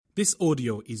This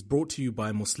audio is brought to you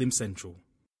by Muslim Central.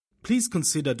 Please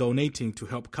consider donating to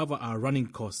help cover our running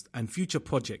costs and future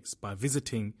projects by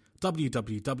visiting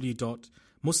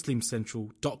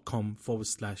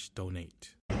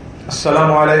www.muslimcentral.com/donate.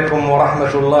 Assalamu alaikum wa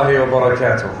rahmatullahi wa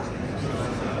barakatuh.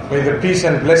 May the peace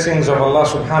and blessings of Allah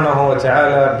subhanahu wa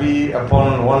ta'ala be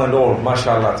upon one and all.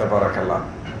 MashaAllah, tabarakallah.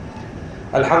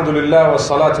 Alhamdulillah wa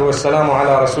salatu wa salamu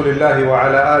ala rasulillahi wa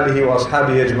ala alihi wa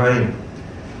ashabihi ajma'in.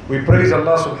 We praise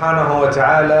Allah subhanahu wa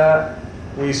ta'ala.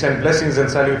 We send blessings and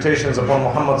salutations upon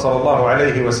Muhammad sallallahu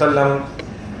alayhi wa sallam,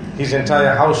 his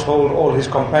entire household, all his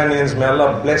companions. May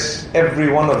Allah bless every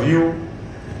one of you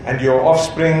and your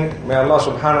offspring. May Allah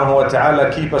subhanahu wa ta'ala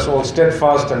keep us all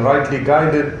steadfast and rightly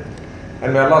guided.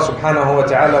 And may Allah subhanahu wa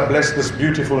ta'ala bless this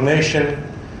beautiful nation,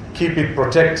 keep it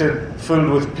protected, filled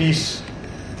with peace,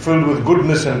 filled with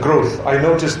goodness and growth. I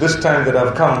noticed this time that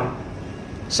I've come,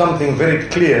 something very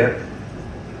clear.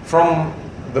 From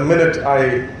the minute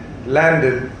I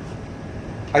landed,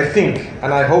 I think,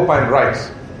 and I hope I'm right,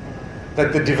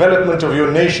 that the development of your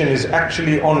nation is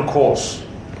actually on course,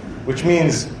 which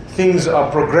means things are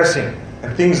progressing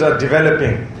and things are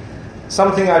developing.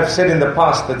 Something I've said in the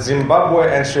past, that Zimbabwe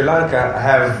and Sri Lanka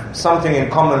have something in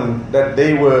common, that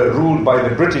they were ruled by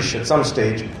the British at some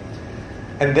stage,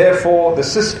 and therefore the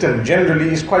system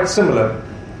generally is quite similar.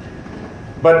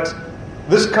 But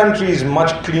this country is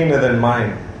much cleaner than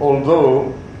mine.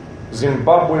 Although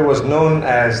Zimbabwe was known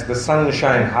as the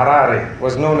Sunshine, Harare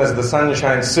was known as the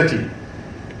Sunshine City,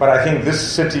 but I think this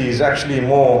city is actually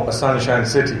more a sunshine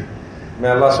city. May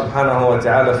Allah subhanahu wa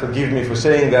ta'ala forgive me for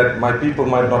saying that. My people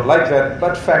might not like that,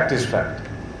 but fact is fact.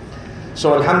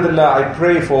 So alhamdulillah, I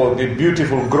pray for the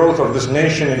beautiful growth of this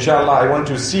nation. Inshallah, I want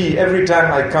to see every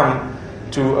time I come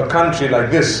to a country like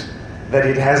this that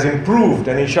it has improved,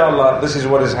 and inshallah this is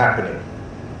what is happening.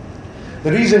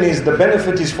 The reason is the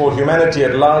benefit is for humanity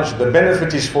at large, the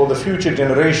benefit is for the future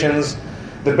generations,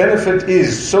 the benefit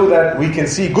is so that we can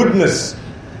see goodness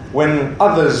when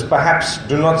others perhaps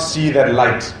do not see that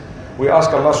light. We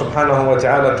ask Allah subhanahu wa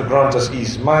ta'ala to grant us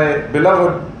ease. My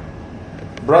beloved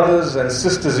brothers and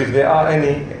sisters, if there are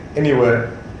any anywhere,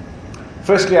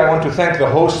 firstly I want to thank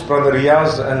the host, Brother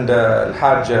Riyaz and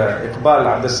Al-Hajj Iqbal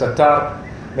Abdul Sattar.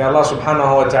 May Allah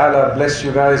subhanahu wa ta'ala bless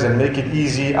you guys and make it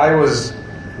easy. I was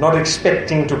not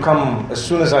expecting to come as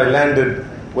soon as I landed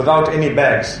without any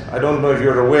bags. I don't know if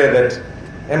you're aware that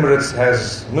Emirates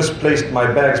has misplaced my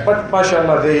bags, but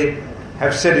mashallah they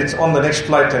have said it's on the next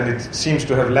flight and it seems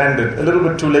to have landed a little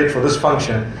bit too late for this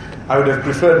function. I would have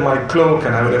preferred my cloak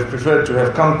and I would have preferred to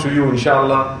have come to you,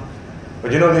 inshallah.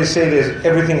 But you know, they say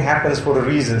everything happens for a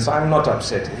reason, so I'm not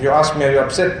upset. If you ask me, are you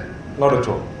upset? Not at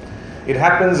all. It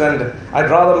happens, and I'd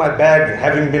rather my bag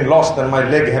having been lost than my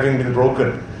leg having been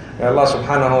broken. May Allah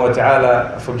subhanahu wa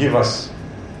ta'ala forgive us.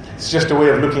 It's just a way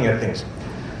of looking at things.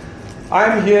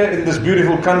 I'm here in this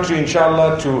beautiful country,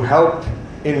 inshallah, to help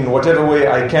in whatever way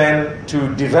I can to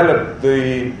develop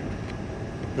the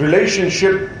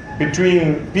relationship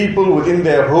between people within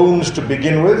their homes to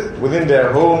begin with, within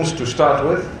their homes to start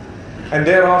with, and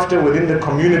thereafter within the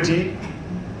community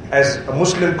as a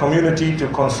Muslim community to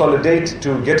consolidate,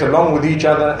 to get along with each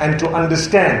other and to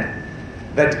understand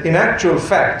that in actual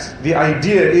fact, the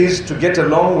idea is to get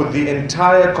along with the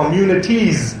entire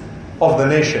communities of the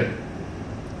nation.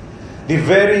 The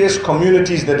various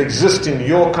communities that exist in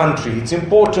your country. It's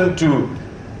important to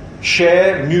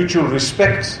share mutual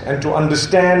respect and to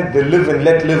understand the live and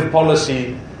let live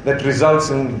policy that results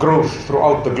in growth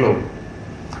throughout the globe.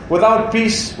 Without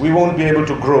peace, we won't be able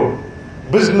to grow.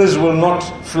 Business will not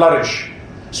flourish.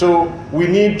 So we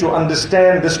need to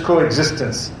understand this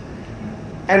coexistence.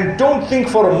 And don't think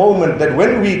for a moment that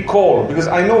when we call, because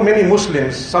I know many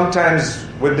Muslims, sometimes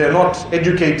when they're not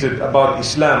educated about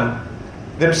Islam,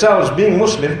 themselves being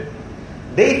Muslim,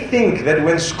 they think that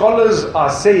when scholars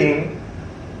are saying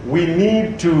we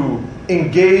need to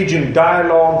engage in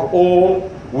dialogue or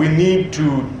we need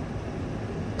to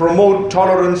promote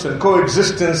tolerance and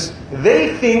coexistence,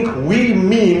 they think we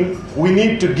mean we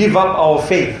need to give up our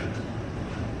faith.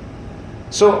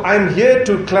 So I'm here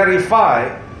to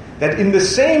clarify that in the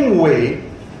same way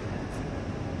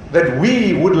that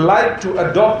we would like to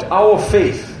adopt our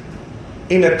faith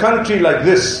in a country like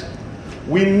this,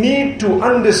 we need to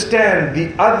understand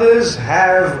the others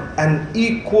have an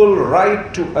equal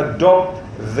right to adopt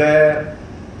their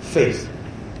faith.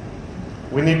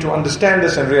 We need to understand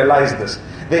this and realize this.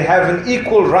 They have an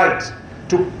equal right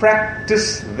to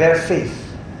practice their faith.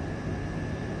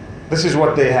 This is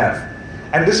what they have.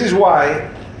 And this is why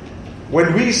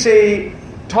when we say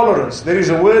tolerance, there is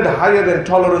a word higher than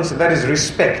tolerance, and that is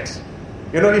respect.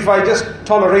 You know, if I just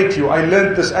tolerate you, I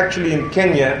learned this actually in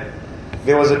Kenya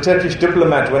there was a Turkish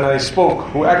diplomat when I spoke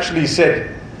who actually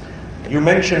said, you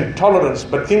mentioned tolerance,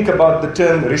 but think about the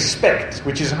term respect,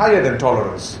 which is higher than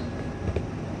tolerance.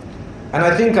 And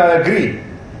I think I agree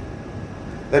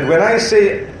that when I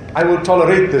say I will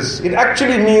tolerate this, it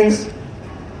actually means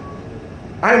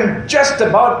I'm just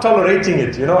about tolerating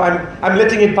it, I'm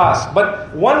letting it pass.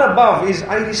 But one above is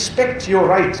I respect your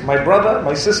right, my brother,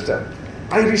 my sister.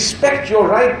 I respect your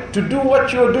right to do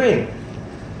what you're doing.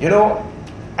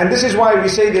 And this is why we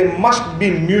say there must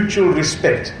be mutual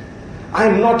respect.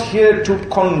 I'm not here to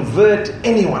convert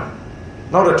anyone.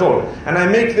 Not at all. And I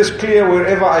make this clear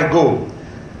wherever I go.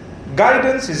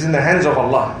 Guidance is in the hands of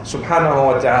Allah subhanahu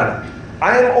wa ta'ala.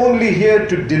 I am only here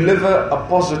to deliver a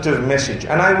positive message.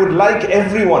 And I would like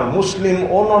everyone,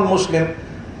 Muslim or non-Muslim,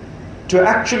 to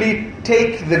actually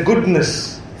take the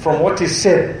goodness from what is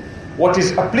said, what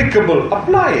is applicable,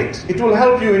 apply it. It will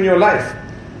help you in your life.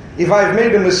 If I've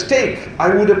made a mistake,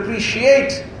 I would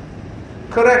appreciate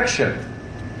correction.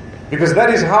 Because that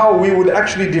is how we would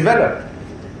actually develop.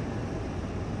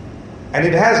 And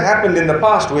it has happened in the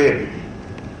past where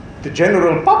the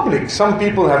general public, some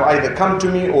people have either come to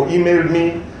me or emailed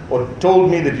me or told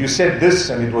me that you said this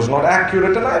and it was not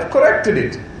accurate, and I have corrected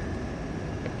it.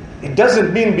 It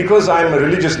doesn't mean because I'm a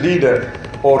religious leader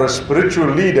or a spiritual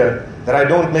leader that I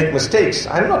don't make mistakes.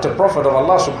 I'm not a prophet of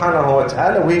Allah subhanahu wa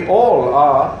ta'ala. We all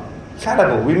are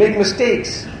fallible. We make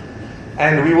mistakes.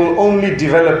 And we will only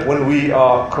develop when we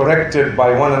are corrected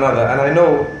by one another. And I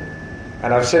know,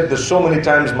 and I've said this so many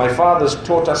times, my father's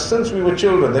taught us since we were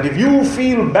children that if you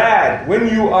feel bad when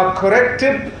you are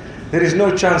corrected, there is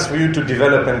no chance for you to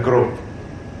develop and grow.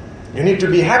 You need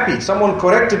to be happy. Someone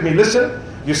corrected me. Listen,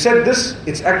 you said this,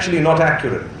 it's actually not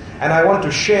accurate. And I want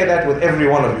to share that with every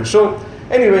one of you. So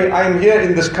anyway, I'm here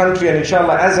in this country, and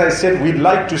inshallah, as I said, we'd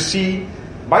like to see,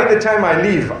 by the time I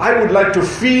leave, I would like to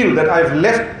feel that I've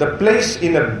left the place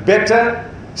in a better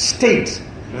state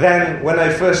than when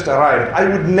I first arrived. I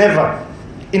would never,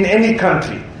 in any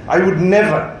country, I would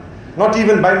never, not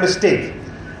even by mistake,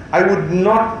 I would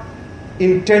not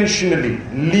intentionally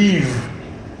leave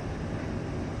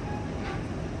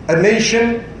a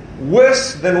nation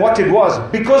worse than what it was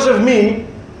because of me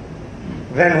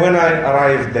than when I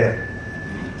arrived there.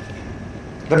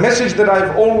 The message that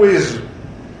I've always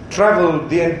traveled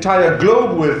the entire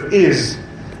globe with is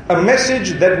a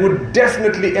message that would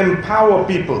definitely empower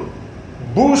people,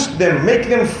 boost them, make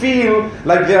them feel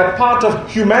like they are part of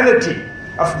humanity,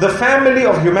 of the family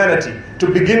of humanity to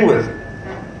begin with.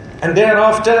 And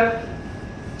thereafter,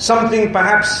 something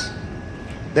perhaps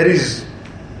that is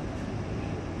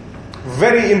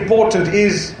very important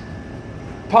is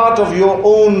part of your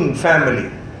own family.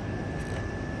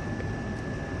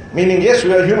 Meaning, yes,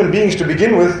 we are human beings to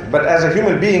begin with, but as a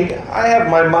human being, I have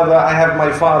my mother, I have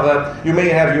my father, you may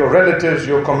have your relatives,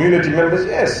 your community members,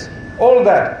 yes, all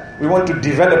that. We want to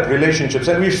develop relationships,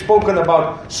 and we've spoken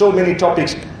about so many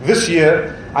topics. This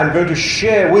year, I'm going to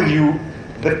share with you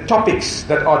the topics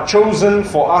that are chosen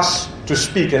for us to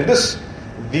speak. And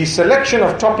the selection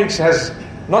of topics has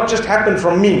not just happened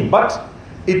from me, but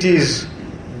it is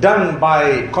done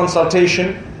by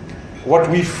consultation, what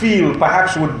we feel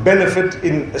perhaps would benefit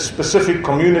in a specific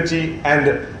community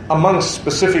and amongst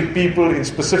specific people in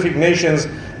specific nations,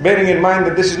 bearing in mind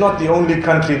that this is not the only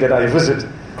country that I visit.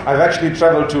 I've actually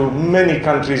traveled to many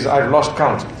countries, I've lost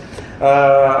count.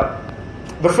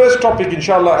 The first topic,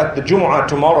 inshallah, at the Jumu'ah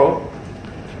tomorrow,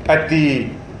 at the,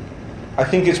 I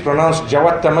think it's pronounced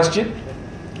Jawatta Masjid,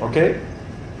 okay,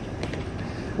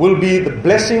 will be the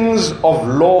blessings of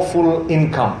lawful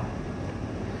income.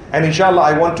 And inshallah,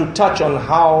 I want to touch on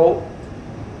how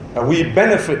we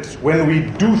benefit when we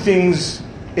do things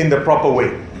in the proper way.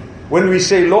 When we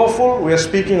say lawful, we are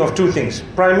speaking of two things.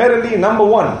 Primarily, number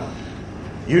one,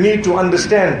 you need to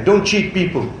understand, don't cheat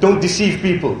people, don't deceive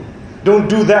people, don't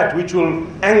do that which will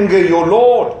anger your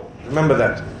Lord. Remember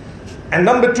that. And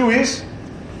number two is,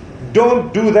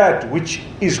 don't do that which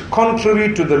is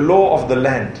contrary to the law of the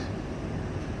land.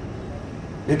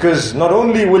 Because not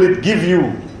only will it give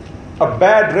you a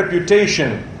bad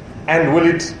reputation, and will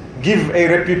it give a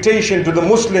reputation to the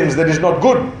Muslims that is not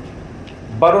good,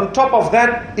 but on top of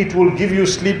that, it will give you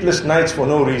sleepless nights for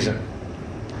no reason.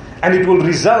 And it will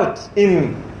result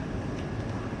in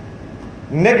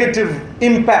negative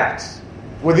impacts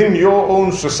within your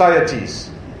own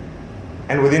societies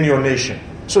and within your nation.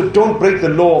 So don't break the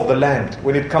law of the land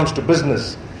when it comes to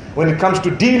business, when it comes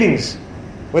to dealings,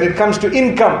 when it comes to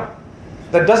income.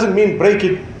 That doesn't mean break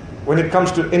it when it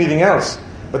comes to anything else.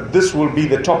 But this will be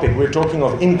the topic. We're talking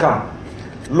of income,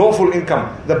 lawful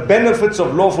income, the benefits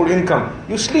of lawful income.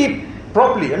 You sleep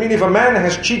properly. I mean, if a man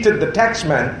has cheated the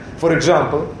taxman, for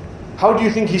example, How do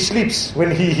you think he sleeps when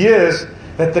he hears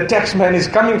that the taxman is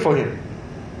coming for him?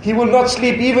 He will not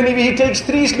sleep even if he takes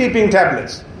 3 sleeping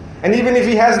tablets. And even if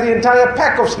he has the entire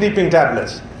pack of sleeping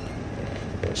tablets.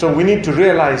 So we need to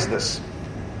realize this.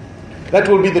 That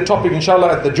will be the topic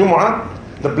inshallah at the Jum'ah.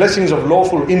 The blessings of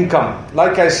lawful income.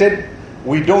 Like I said,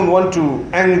 we don't want to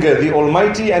anger the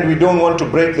Almighty and we don't want to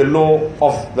break the law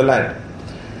of the land.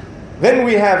 Then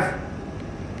we have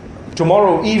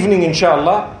tomorrow evening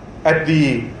inshallah at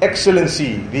the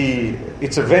Excellency,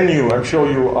 it's a venue, I'm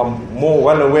sure you are more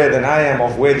well aware than I am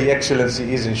of where the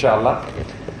Excellency is inshallah.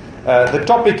 The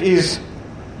topic is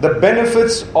the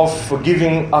benefits of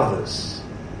forgiving others.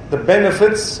 The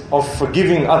benefits of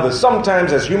forgiving others.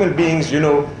 Sometimes as human beings,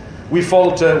 we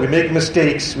falter, we make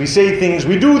mistakes, we say things,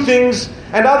 we do things,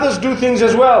 and others do things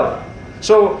as well.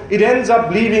 So it ends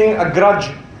up leaving a grudge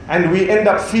and we end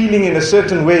up feeling in a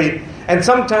certain way. And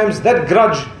sometimes that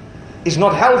grudge is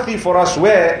not healthy for us,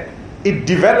 where it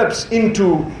develops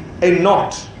into a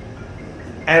knot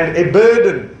and a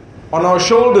burden on our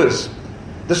shoulders.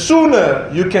 The sooner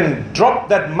you can drop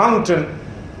that mountain,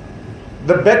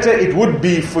 the better it would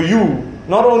be for you,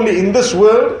 not only in this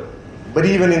world, but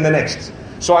even in the next.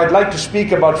 So I'd like to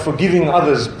speak about forgiving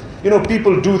others.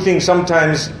 People do things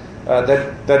sometimes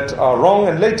that are wrong,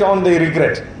 and later on they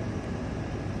regret.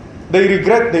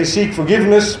 They seek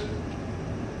forgiveness.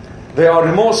 They are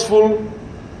remorseful.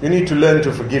 You need to learn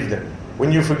to forgive them. When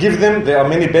you forgive them, there are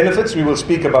many benefits. We will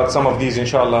speak about some of these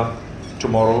inshallah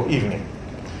tomorrow evening.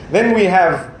 Then we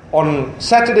have on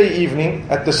Saturday evening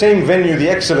at the same venue, the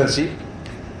Excellency,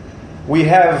 we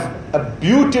have a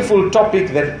beautiful topic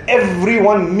that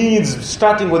everyone needs,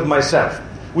 starting with myself.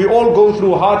 We all go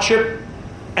through hardship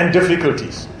and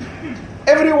difficulties.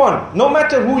 Everyone, no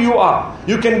matter who you are,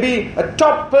 you can be a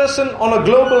top person on a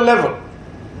global level.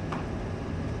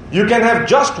 You can have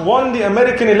just won the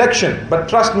American election, but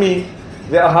trust me,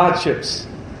 there are hardships,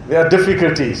 there are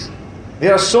difficulties,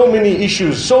 there are so many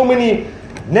issues, so many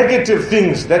negative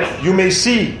things that you may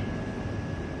see.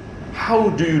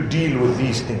 How do you deal with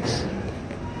these things?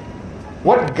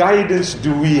 What guidance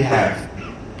do we have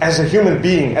as a human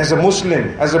being, as a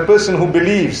Muslim, as a person who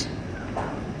believes?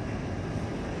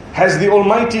 Has the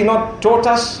Almighty not taught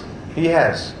us? He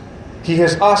has. He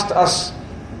has asked us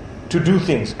to do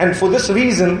things. And for this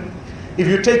reason, if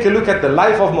you take a look at the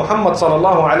life of Muhammad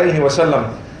sallallahu alayhi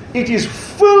wasallam, it is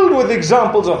filled with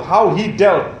examples of how he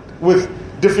dealt with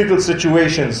difficult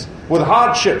situations, with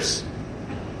hardships.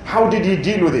 How did he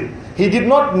deal with it? He did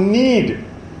not need,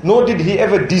 nor did he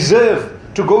ever deserve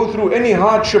to go through any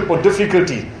hardship or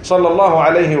difficulty, sallallahu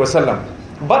alayhi wasallam.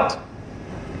 But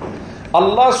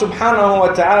Allah subhanahu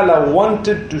wa ta'ala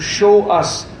wanted to show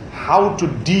us how to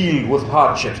deal with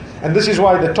hardships. And this is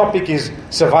why the topic is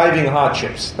surviving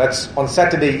hardships. That's on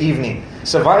Saturday evening.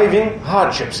 Surviving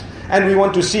hardships. And we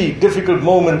want to see difficult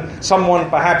moment. Someone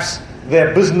perhaps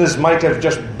their business might have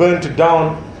just burnt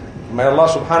down. May Allah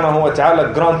subhanahu wa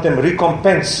ta'ala grant them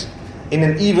recompense in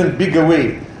an even bigger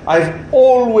way. I've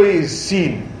always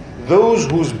seen those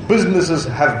whose businesses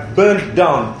have burnt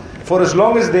down, for as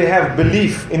long as they have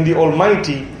belief in the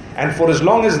Almighty and for as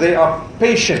long as they are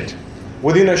patient,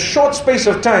 within a short space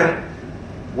of time,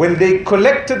 when they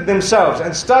collected themselves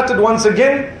and started once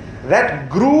again, that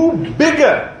grew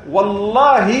bigger,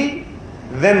 wallahi,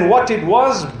 than what it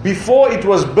was before it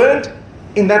was burnt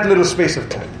in that little space of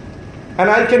time. And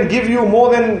I can give you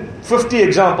more than 50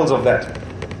 examples of that.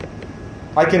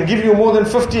 I can give you more than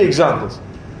 50 examples.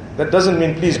 That doesn't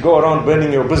mean please go around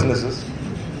burning your businesses.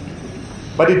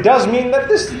 But it does mean that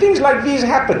things like these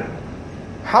happen.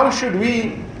 How should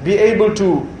we be able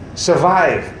to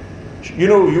survive?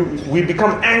 We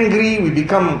become angry, we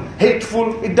become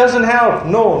hateful. It doesn't help.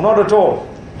 No, not at all.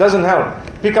 Doesn't help.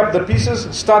 Pick up the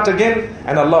pieces, start again,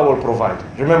 and Allah will provide.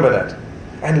 Remember that.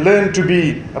 And learn to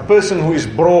be a person who is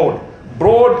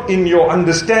broad in your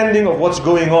understanding of what's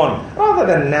going on, rather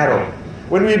than narrow.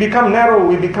 When we become narrow,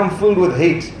 we become filled with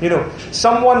hate.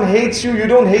 Someone hates you, you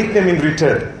don't hate them in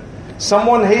return.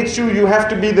 Someone hates you, you have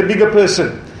to be the bigger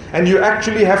person. And you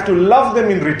actually have to love them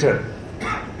in return.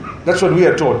 That's what we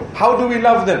are told. How do we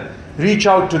love them? Reach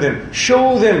out to them.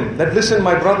 Show them that, listen,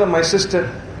 my brother, my sister,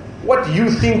 what you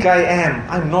think I am,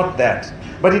 I'm not that.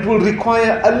 But it will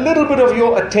require a little bit of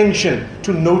your attention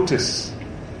to notice.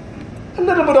 A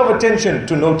little bit of attention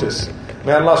to notice.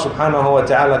 May Allah subhanahu wa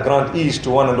ta'ala grant ease to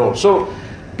one and all. So,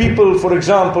 people, for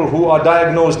example, who are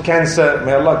diagnosed cancer,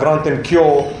 may Allah grant them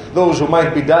cure. Those who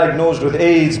might be diagnosed with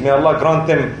AIDS, may Allah grant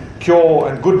them cure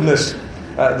and goodness.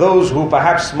 Those who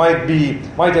perhaps might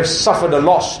have suffered a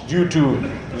loss due to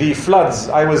the floods.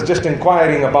 I was just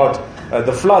inquiring about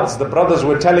the floods. The brothers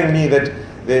were telling me that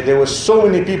There were so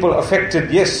many people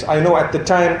affected. Yes, I know at the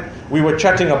time we were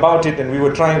chatting about it and we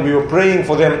were praying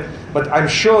for them. But I'm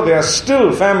sure there are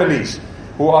still families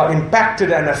who are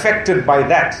impacted and affected by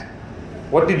that.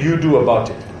 What did you do about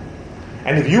it?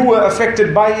 And if you were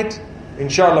affected by it,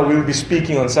 inshallah, we'll be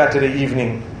speaking on Saturday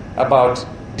evening about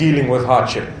dealing with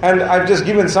hardship. And I've just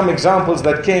given some examples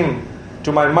that came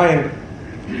to my mind,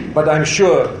 but I'm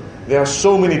sure there are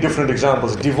so many different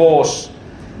examples. Divorce,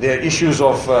 there are issues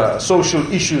of social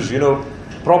issues,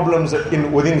 problems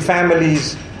within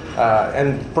families,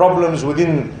 and problems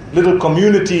within little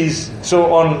communities,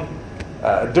 so on,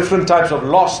 different types of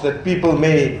loss that people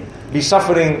may be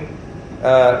suffering.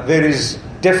 There is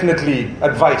definitely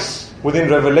advice within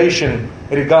Revelation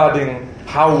regarding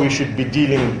how we should be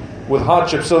dealing with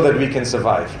hardship so that we can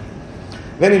survive.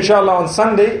 Then inshallah on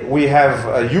Sunday we have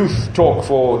a youth talk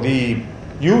for the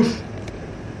youth,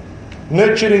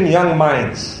 nurturing young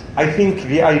minds. I think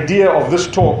the idea of this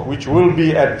talk, which will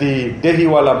be at the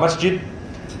Dehiwala Masjid,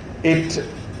 it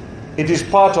is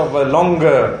part of a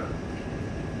longer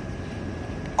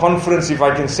conference, if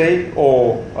I can say,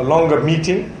 or a longer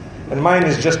meeting, and mine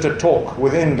is just a talk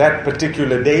within that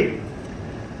particular day,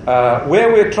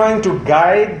 where we're trying to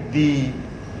guide the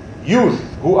youth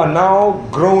who are now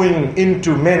growing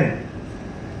into men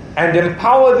and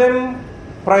empower them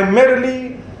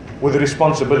primarily with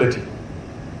responsibility.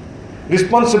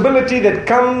 Responsibility that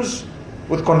comes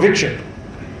with conviction,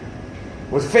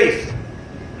 with faith,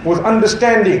 with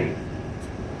understanding.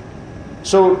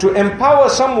 So to empower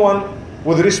someone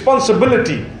with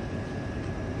responsibility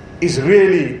is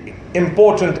really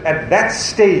important at that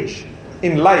stage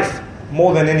in life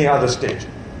more than any other stage.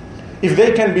 If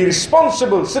they can be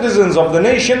responsible citizens of the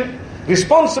nation,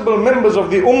 responsible members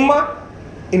of the ummah,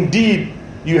 indeed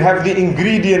you have the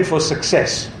ingredient for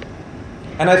success.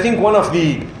 And I think one of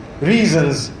the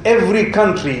reasons every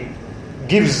country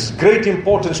gives great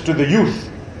importance to the youth,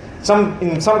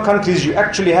 in some countries you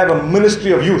actually have a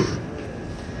ministry of youth.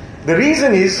 The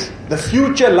reason is the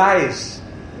future lies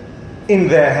in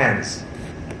their hands.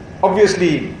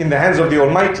 Obviously in the hands of the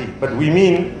Almighty, but we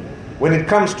mean when it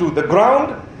comes to the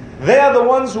ground, they are the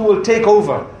ones who will take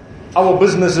over our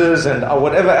businesses and our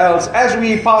whatever else. As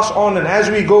we pass on and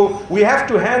as we go, we have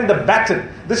to hand the baton.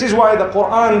 This is why the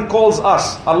Quran calls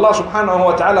us, Allah subhanahu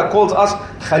wa ta'ala calls us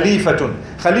Khalifatun.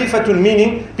 Khalifatun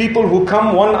meaning people who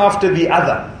come one after the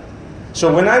other.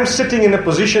 So when I'm sitting in a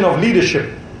position of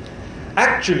leadership,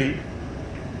 actually,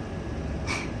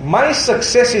 my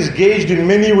success is gauged in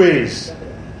many ways.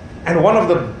 And one of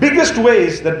the biggest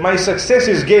ways that my success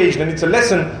is gauged, and it's a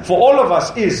lesson for all of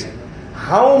us, is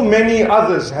how many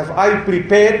others have I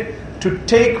prepared to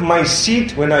take my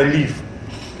seat when I leave?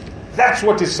 That's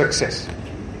what is success.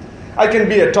 I can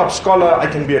be a top scholar, I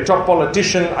can be a top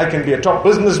politician, I can be a top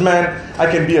businessman,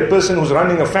 I can be a person who's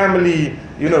running a family,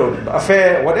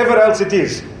 affair, whatever else it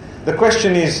is. The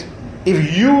question is,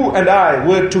 if you and I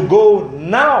were to go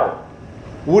now,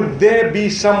 would there be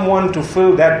someone to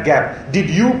fill that gap? Did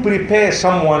you prepare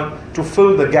someone to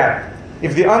fill the gap?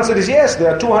 If the answer is yes,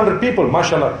 there are 200 people,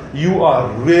 mashallah, you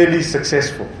are really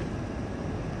successful.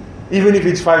 Even if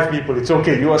it's 5 people, it's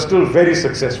okay, you are still very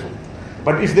successful.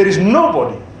 But if there is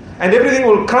nobody, and everything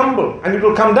will crumble, and it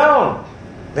will come down,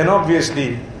 then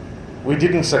obviously we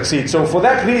didn't succeed. So for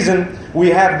that reason, we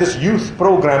have this youth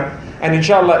program, and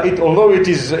inshallah, although it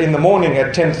is in the morning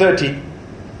at 10:30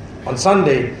 on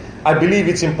Sunday, I believe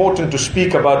it's important to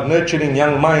speak about nurturing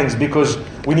young minds because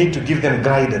we need to give them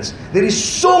guidance. There is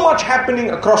so much happening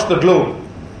across the globe.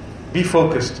 Be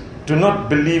focused. Do not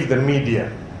believe the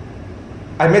media.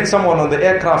 I met someone on the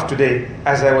aircraft today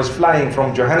as I was flying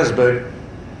from Johannesburg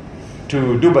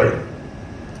to Dubai.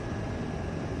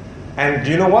 And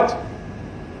do you know what?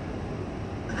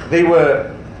 They were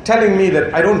telling me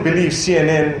that I don't believe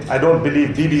CNN, I don't believe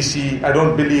BBC, I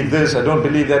don't believe this, I don't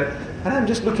believe that. And I'm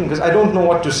just looking because I don't know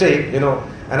what to say, and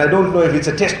I don't know if it's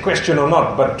a test question or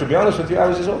not. But to be honest with you, I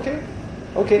was just,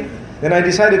 okay. Then I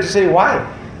decided to say, why?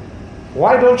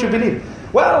 Why don't you believe?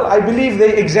 Well, I believe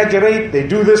they exaggerate, they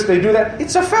do this, they do that.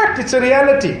 It's a fact, it's a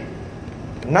reality.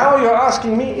 Now you're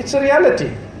asking me, it's a reality.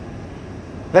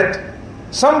 That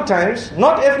sometimes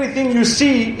not everything you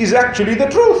see is actually the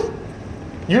truth.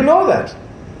 You know that.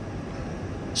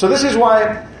 So this is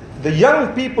why the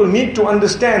young people need to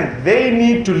understand, they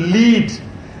need to lead,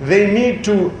 they need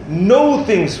to know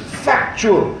things,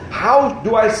 factual. How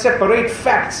do I separate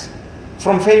facts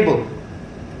from fable?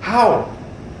 How?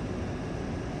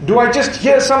 Do I just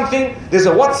hear something, there's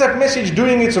a WhatsApp message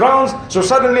doing its rounds, so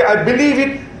suddenly I believe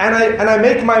it, and I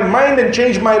make my mind and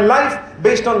change my life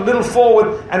based on a little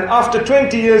forward, and after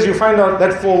 20 years you find out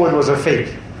that forward was a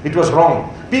fake. It was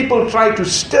wrong. People try to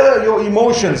stir your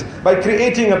emotions by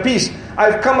creating a piece.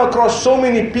 I've come across so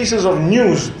many pieces of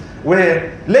news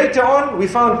where later on we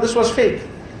found this was fake.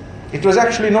 It was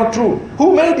actually not true.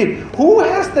 Who made it? Who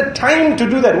has the time to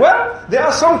do that? Well, there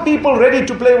are some people ready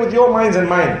to play with your minds and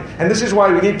mine. And this is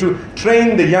why we need to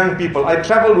train the young people. I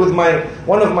traveled with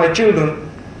one of my children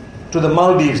to the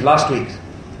Maldives last week.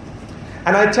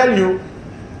 And I tell you,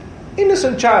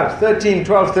 innocent child,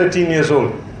 12, 13 years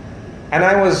old. And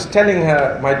I was telling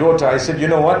her, my daughter, I said, you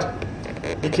know what?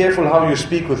 Be careful how you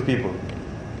speak with people.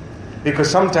 Because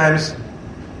sometimes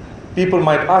people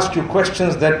might ask you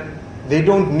questions that they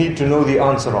don't need to know the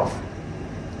answer of.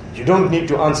 You don't need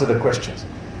to answer the questions.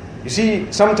 You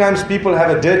see, sometimes people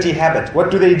have a dirty habit.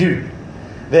 What do?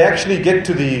 They actually get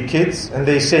to the kids and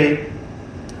they say,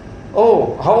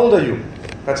 oh, how old are you?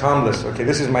 That's harmless. Okay,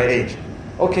 this is my age.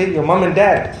 Okay, your mom and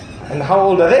dad. And how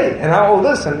old are they? And how old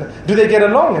this? And do they get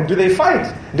along? And do they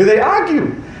fight? Do they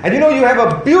argue? And you have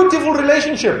a beautiful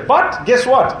relationship. But guess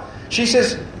what? She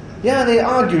says, yeah, they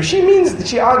argue. She means that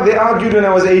they argued when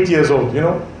I was 8 years old,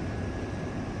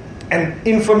 And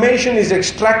information is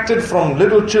extracted from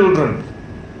little children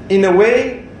in a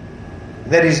way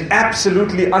that is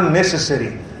absolutely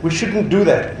unnecessary. We shouldn't do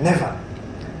that. Never.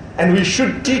 And we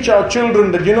should teach our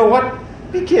children that,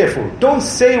 be careful. Don't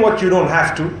say what you don't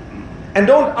have to. And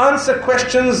don't answer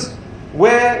questions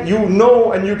where you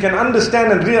know and you can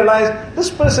understand and realize this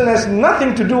person has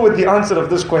nothing to do with the answer of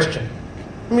this question.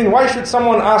 I mean, why should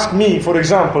someone ask me, for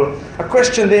example, a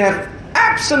question they have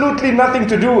absolutely nothing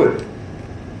to do with?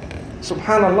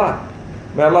 Subhanallah.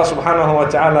 May Allah subhanahu wa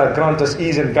ta'ala grant us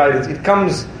ease and guidance. It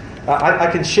comes, I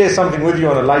can share something with you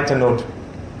on a lighter note.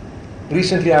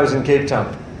 Recently I was in Cape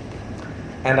Town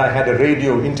and I had a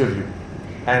radio interview,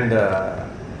 and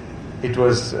it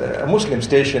was a Muslim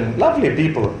station, lovely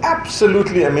people,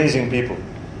 absolutely amazing people.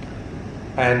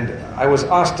 And I was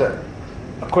asked a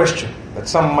question that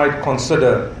some might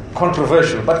consider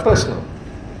controversial but personal.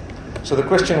 So the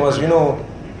question was,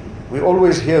 we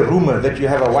always hear rumor that you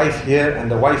have a wife here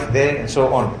and a wife there and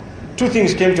so on. Two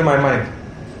things came to my mind.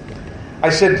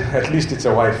 I said, at least it's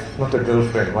a wife, not a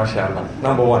girlfriend, mashallah.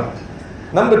 Number one.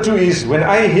 Number two is, when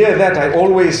I hear that, I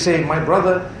always say, my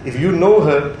brother, if you know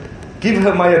her, give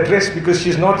her my address because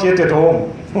she's not yet at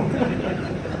home.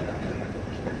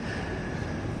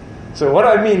 So what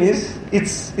I mean is,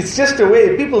 it's just a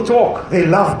way people talk. They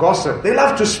love gossip. They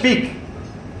love to speak.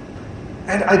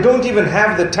 And I don't even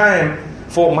have the time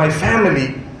for my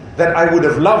family that I would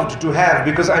have loved to have,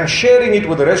 because I'm sharing it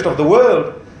with the rest of the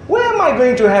world. Where am I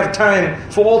going to have time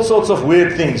for all sorts of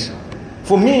weird things?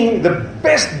 For me, the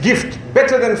best gift,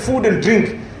 better than food and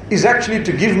drink, is actually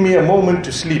to give me a moment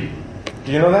to sleep.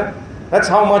 Do you know that? That's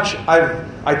how much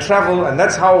I travel, and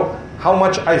that's how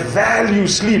much I value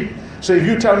sleep. So if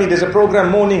you tell me there's a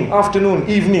program morning, afternoon,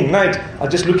 evening, night, I'll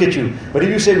just look at you. But if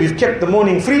you say we've kept the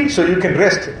morning free so you can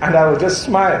rest, and I will just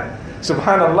smile.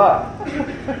 Subhanallah.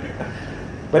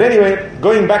 But anyway,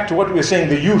 going back to what we were saying,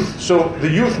 the youth. So the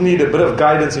youth need a bit of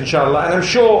guidance, inshallah. And I'm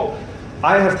sure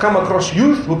I have come across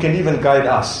youth who can even guide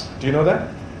us. Do you know that?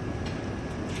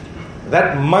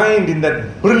 That mind in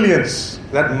that brilliance,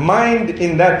 that mind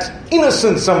in that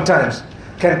innocence sometimes,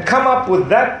 can come up with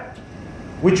that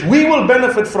which we will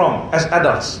benefit from as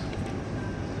adults.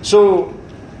 So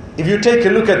if you take a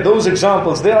look at those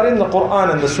examples, they are in the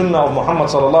Quran and the Sunnah of Muhammad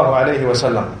sallallahu alayhi wa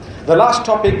sallam. The last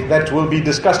topic that will be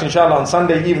discussed inshallah on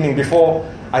Sunday evening before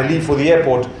I leave for the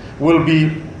airport will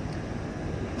be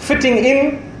fitting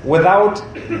in without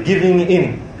giving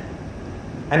in.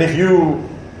 And if you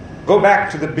go back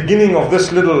to the beginning of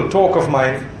this little talk of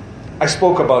mine, I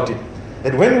spoke about it.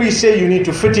 That when we say you need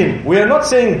to fit in, we are not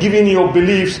saying give in your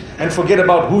beliefs and forget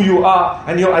about who you are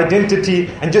and your identity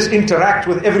and just interact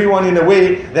with everyone in a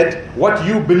way that what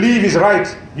you believe is right,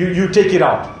 you take it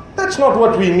out. That's not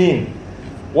what we mean.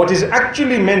 What is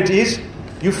actually meant is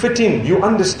you fit in, you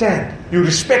understand, you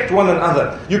respect one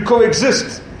another, you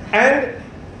coexist. And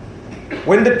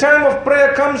when the time of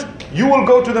prayer comes, you will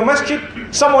go to the masjid,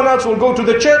 someone else will go to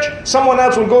the church, someone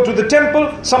else will go to the temple,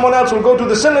 someone else will go to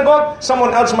the synagogue,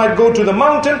 someone else might go to the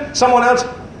mountain, someone else.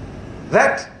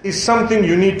 That is something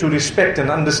you need to respect and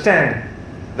understand.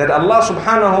 That Allah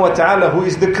subhanahu wa ta'ala, who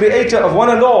is the creator of one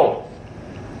and all,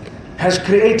 has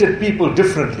created people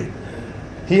differently.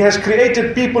 He has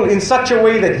created people in such a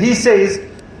way that He says,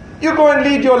 you go and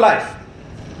lead your life.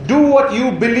 Do what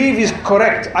you believe is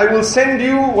correct. I will send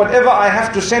you whatever I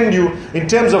have to send you in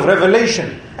terms of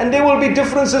revelation. And there will be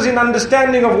differences in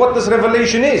understanding of what this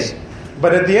revelation is.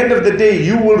 But at the end of the day,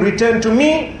 you will return to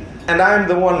me, and I am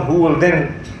the one who will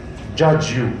then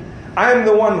judge you. I am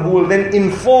the one who will then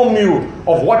inform you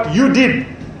of what you did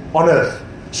on earth.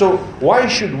 So why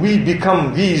should we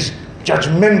become these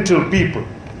judgmental people?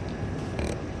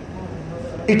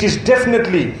 It is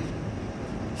definitely,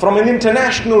 from an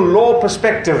international law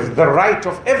perspective, the right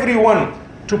of everyone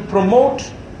to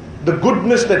promote the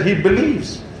goodness that he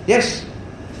believes. Yes.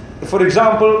 For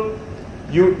example,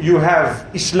 you have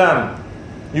Islam,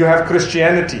 you have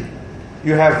Christianity,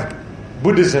 you have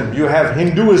Buddhism, you have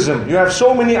Hinduism, you have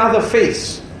so many other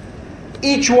faiths.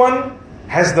 Each one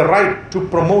has the right to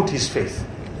promote his faith.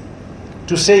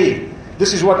 To say,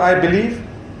 this is what I believe,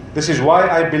 this is why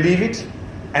I believe it,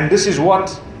 and this is what,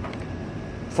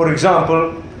 for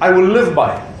example, I will live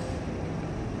by.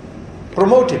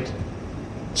 Promote it.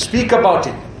 Speak about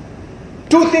it.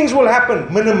 Two things will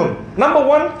happen, minimum. Number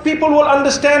one, people will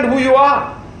understand who you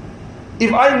are.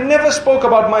 If I never spoke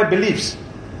about my beliefs,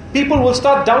 people will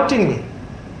start doubting me.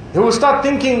 They will start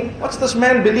thinking, what's this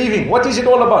man believing? What is it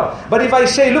all about? But if I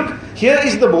say, look, here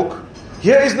is the book,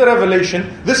 here is the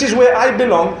revelation, this is where I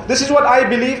belong, this is what I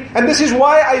believe, and this is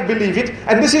why I believe it,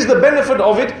 and this is the benefit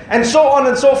of it, and so on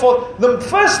and so forth. The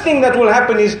first thing that will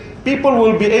happen is people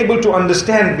will be able to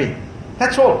understand me.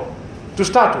 That's all, to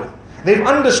start with. They've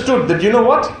understood that, you know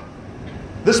what?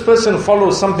 This person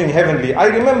follows something heavenly. I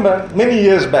remember many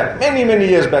years back, many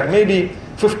years back, maybe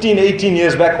 15, 18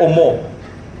 years back or more.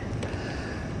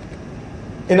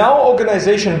 In our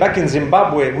organization back in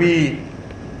Zimbabwe, we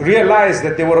realized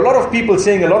that there were a lot of people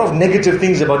saying a lot of negative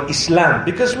things about Islam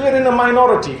because we're in a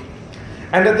minority.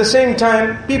 And at the same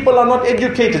time, people are not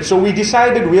educated. So we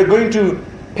decided we are going to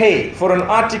pay for an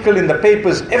article in the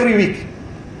papers every week.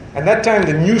 At that time,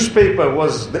 the newspaper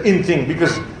was the in thing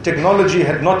because technology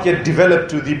had not yet developed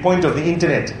to the point of the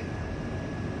internet.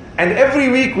 And every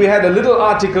week we had a little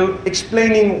article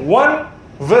explaining one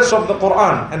verse of the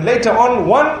Quran and later on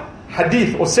one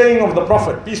hadith or saying of the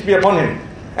Prophet, peace be upon him,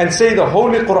 and say the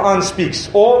Holy Quran speaks,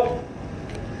 or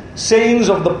sayings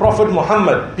of the Prophet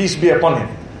Muhammad, peace be upon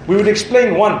him. We would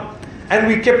explain one, and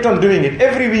we kept on doing it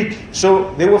every week.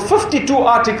 So there were 52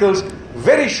 articles,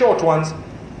 very short ones,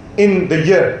 in the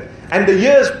year. And the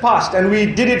years passed, and we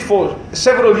did it for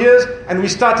several years, and we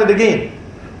started again.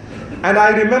 And I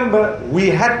remember we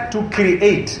had to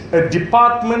create a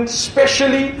department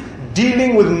specially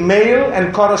dealing with mail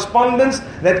and correspondence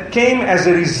that came as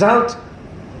a result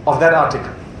of that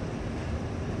article.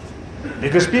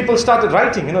 Because people started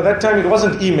writing. That time it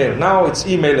wasn't email. Now it's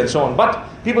email and so on. But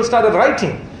people started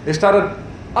writing. They started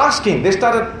asking. They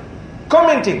started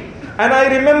commenting. And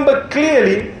I remember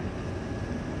clearly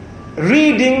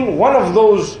reading one of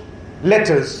those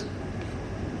letters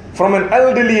from an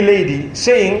elderly lady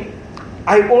saying,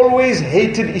 I always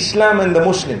hated Islam and the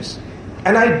Muslims.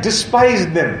 And I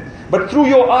despised them. But through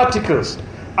your articles,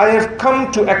 I have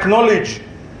come to acknowledge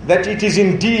that it is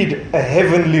indeed a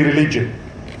heavenly religion.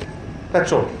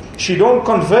 That's all. She don't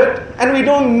convert, and we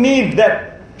don't need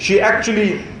that she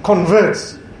actually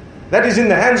converts. That is in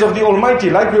the hands of the Almighty.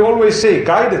 Like we always say,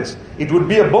 guidance. It would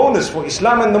be a bonus for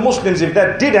Islam and the Muslims if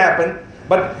that did happen.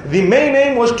 But the main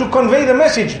aim was to convey the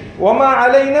message. وَمَا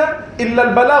عَلَيْنَا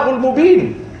إِلَّا الْبَلَاغُ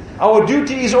الْمُبِينَ. Our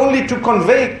duty is only to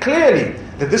convey clearly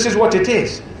that this is what it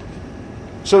is.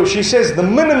 So she says the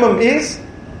minimum is,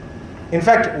 in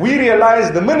fact, we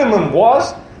realized the minimum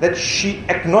was that she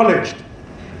acknowledged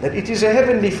that it is a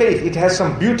heavenly faith. It has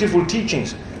some beautiful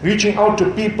teachings, reaching out to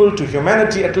people, to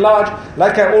humanity at large.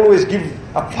 Like I always give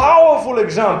a powerful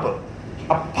example,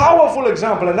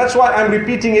 and that's why I'm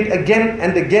repeating it again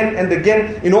and again and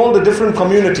again in all the different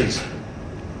communities.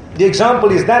 The example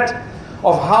is that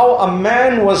of how a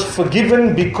man was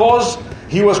forgiven because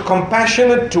he was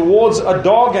compassionate towards a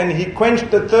dog and he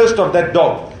quenched the thirst of that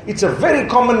dog. It's a very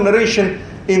common narration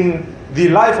in the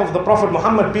life of the Prophet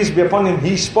Muhammad, peace be upon him.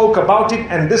 He spoke about it,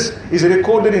 and this is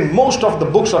recorded in most of the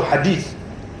books of hadith.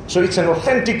 So it's an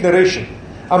authentic narration.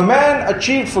 A man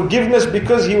achieved forgiveness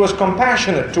because he was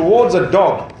compassionate towards a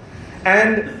dog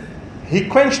and he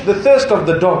quenched the thirst of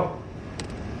the dog.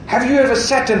 Have you ever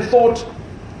sat and thought,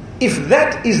 if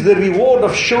that is the reward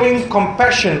of showing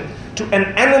compassion to an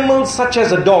animal such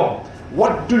as a dog,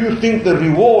 what do you think the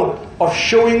reward of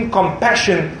showing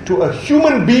compassion to a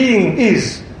human being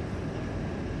is?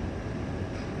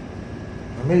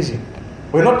 Amazing.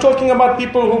 We're not talking about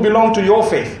people who belong to your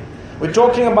faith. We're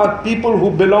talking about people who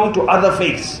belong to other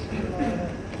faiths.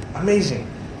 Amazing.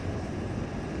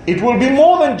 It will be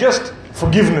more than just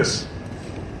forgiveness.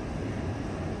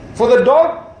 For the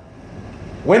dog,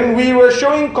 when we were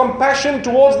showing compassion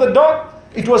towards the dog,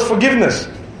 it was forgiveness.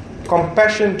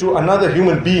 Compassion to another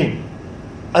human being.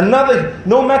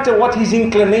 No matter what his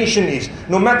inclination is,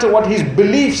 no matter what his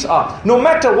beliefs are, no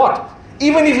matter what,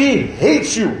 even if he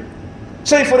hates you.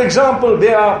 Say for example,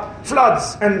 there are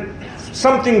floods and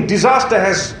something, disaster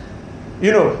has,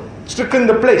 stricken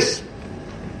the place.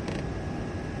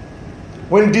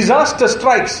 When disaster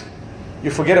strikes,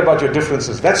 you forget about your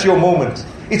differences. That's your moment.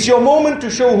 It's your moment to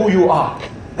show who you are.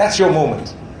 That's your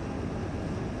moment.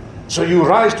 So you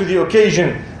rise to the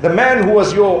occasion. The man who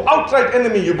was your outright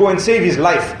enemy, you go and save his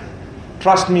life.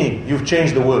 Trust me, you've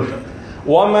changed the world.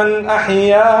 وَمَنْ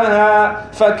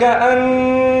أَحْيَاهَا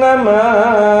فَكَأَنَّمَا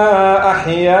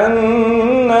أَحْيَا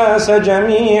النَّاسَ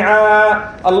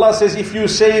جَمِيعًا. Allah says, if you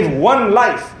save one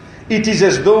life, it is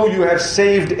as though you have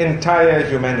saved entire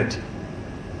humanity.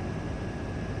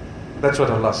 That's what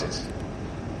Allah says.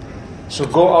 So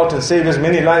go out and save as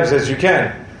many lives as you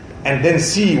can, and then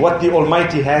see what the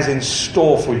Almighty has in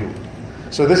store for you.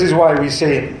 So this is why we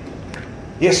say,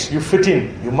 yes, you fit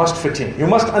in. You must fit in. You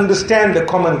must understand the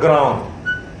common ground.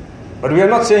 But we are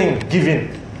not saying give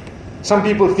in. Some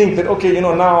people think that, okay,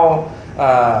 now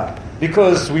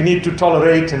because we need to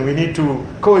tolerate and we need to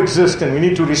coexist and we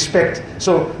need to respect,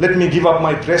 so let me give up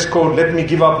my dress code, let me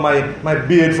give up my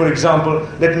beard, for example,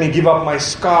 let me give up my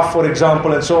scarf, for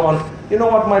example, and so on. You know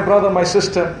what, my brother, my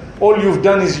sister, all you've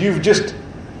done is you've just,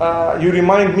 you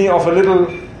remind me of a little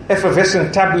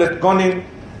effervescent tablet gone in,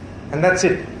 and that's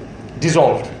it,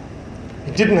 dissolved.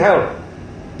 It didn't help.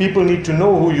 People need to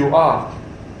know who you are.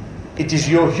 It is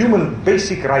your human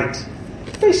basic right.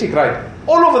 Basic right.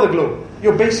 All over the globe.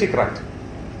 Your basic right.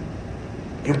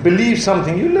 You believe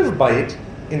something, you live by it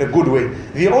in a good way.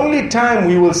 The only time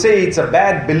we will say it's a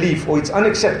bad belief or it's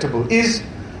unacceptable is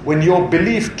when your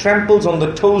belief tramples on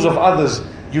the toes of others.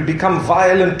 You become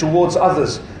violent towards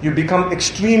others. You become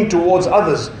extreme towards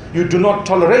others. You do not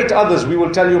tolerate others. We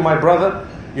will tell you, my brother,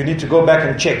 you need to go back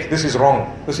and check. This is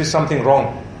wrong. This is something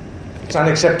wrong. It's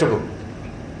unacceptable.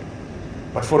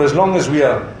 But for as long as we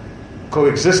are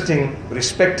coexisting,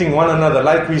 respecting one another,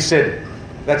 like we said,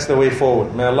 that's the way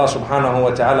forward. May Allah subhanahu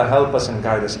wa ta'ala help us and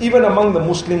guide us. Even among the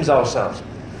Muslims ourselves,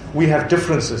 we have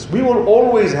differences. We will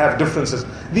always have differences.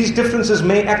 These differences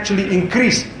may actually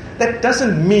increase. That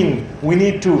doesn't mean we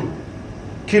need to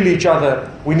kill each other.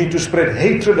 We need to spread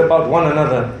hatred about one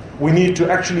another. We need to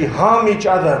actually harm each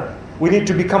other. We need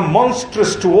to become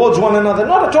monstrous towards one another.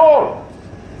 Not at all.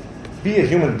 Be a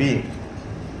human being.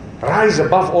 Rise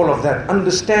above all of that.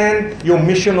 Understand your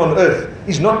mission on earth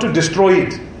is not to destroy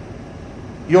it.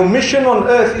 Your mission on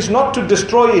earth is not to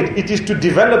destroy it. It is to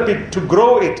develop it, to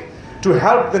grow it, to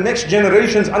help the next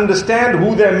generations understand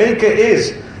who their maker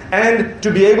is, and to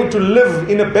be able to live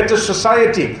in a better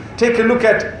society. Take a look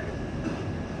at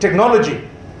technology.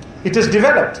 It has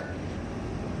developed.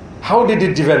 How did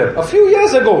it develop? A few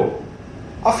years ago,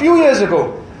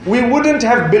 we wouldn't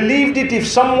have believed it if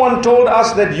someone told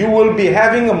us that you will be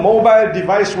having a mobile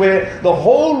device where the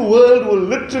whole world will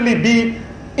literally be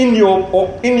in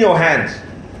your hands,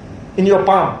 in your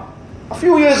palm. A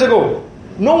few years ago,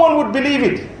 no one would believe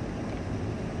it.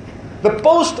 The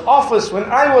post office, when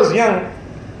I was young,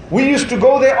 we used to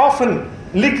go there often,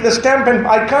 lick the stamp, and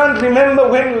I can't remember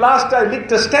when last I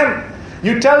licked a stamp.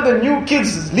 You tell the new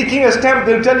kids licking a stamp,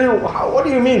 they'll tell you, what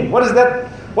do you mean? What is that?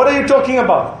 What are you talking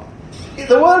about?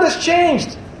 The world has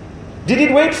changed. Did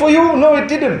it wait for you? No, it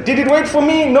didn't. Did it wait for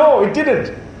me? No, it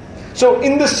didn't. So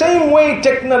in the same way,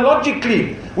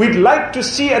 technologically, we'd like to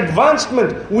see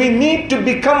advancement. We need to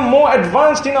become more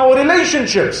advanced in our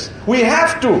relationships. We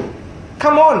have to.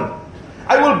 Come on.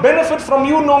 I will benefit from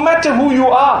you no matter who you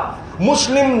are.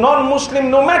 Muslim, non-Muslim,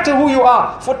 no matter who you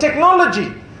are. For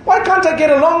technology, why can't I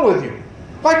get along with you?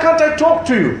 Why can't I talk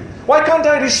to you? Why can't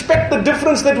I respect the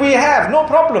difference that we have? No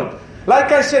problem.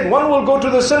 Like I said, one will go to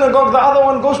the synagogue, the other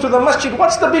one goes to the masjid.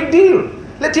 What's the big deal?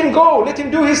 Let him go. Let him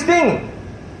do his thing.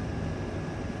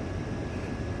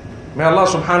 May Allah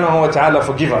subhanahu wa ta'ala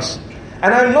forgive us.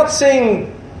 And I'm not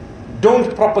saying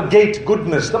don't propagate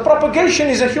goodness. The propagation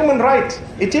is a human right.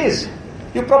 It is.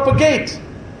 You propagate.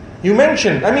 You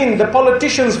mention. The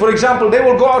politicians, for example, they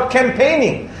will go out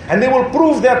campaigning and they will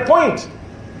prove their point.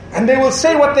 And they will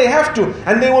say what they have to.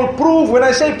 And they will prove, when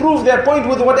I say prove their point,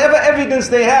 with whatever evidence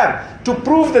they have, to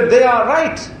prove that they are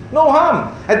right. No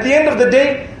harm. At the end of the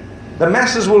day, the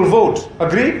masses will vote.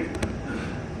 Agreed?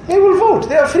 They will vote.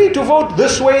 They are free to vote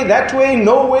this way, that way,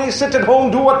 no way, sit at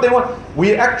home, do what they want.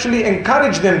 We actually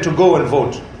encourage them to go and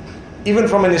vote. Even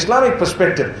from an Islamic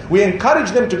perspective, we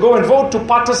encourage them to go and vote, to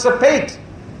participate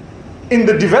in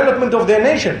the development of their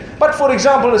nation. But for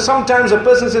example, sometimes a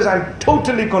person says, I'm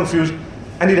totally confused,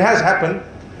 and it has happened,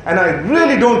 and I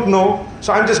really don't know,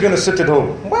 so I'm just going to sit at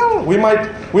home. Well, we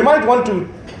might want to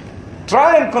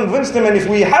try and convince them, and if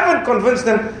we haven't convinced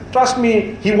them, trust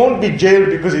me, he won't be jailed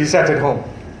because he sat at home.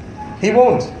 He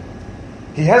won't.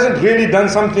 He hasn't really done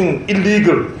something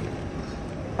illegal,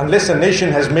 unless a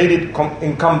nation has made it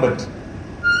incumbent.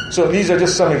 So these are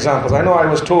just some examples. I know I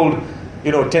was told,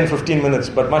 10, 15 minutes,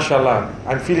 but mashallah,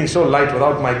 I'm feeling so light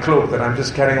without my cloak that I'm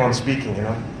just carrying on speaking,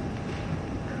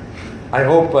 I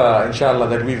hope, inshallah,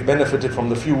 that we've benefited from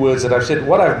the few words that I've said.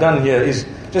 What I've done here is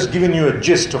just giving you a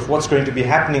gist of what's going to be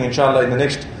happening, inshallah, in the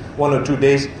next 1 or 2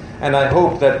 days. And I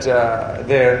hope that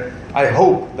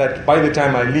by the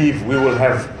time I leave, we will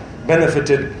have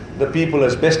benefited the people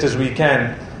as best as we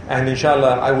can. And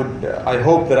inshallah, I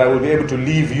hope that I will be able to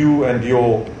leave you and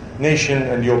your nation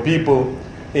and your people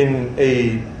in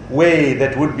a way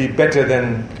that would be better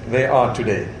than they are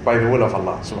today, by the will of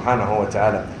Allah subhanahu wa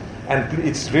ta'ala. And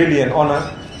it's really an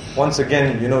honor, once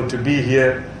again, to be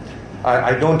here.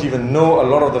 I don't even know a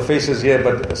lot of the faces here,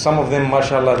 but some of them,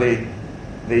 mashallah,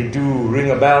 they do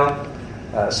ring a bell.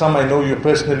 Some I know you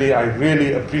personally. I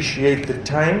really appreciate the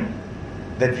time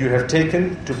that you have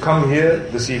taken to come here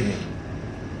this evening.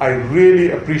 I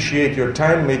really appreciate your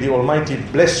time. May the Almighty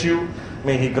bless you.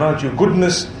 May He grant you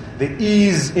goodness, the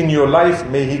ease in your life.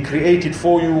 May He create it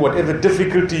for you. Whatever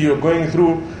difficulty you're going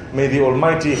through, may the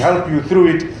Almighty help you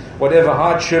through it. Whatever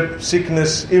hardship,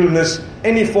 sickness, illness,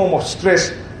 any form of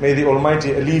stress, may the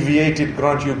Almighty alleviate it,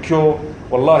 grant you cure.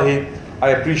 Wallahi, I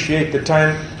appreciate the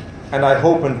time, and I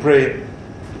hope and pray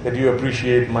that you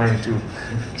appreciate mine too.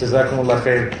 Jazakumullah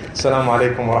khair. Assalamu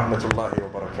alaikum wa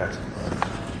rahmatullahi wa barakatuh.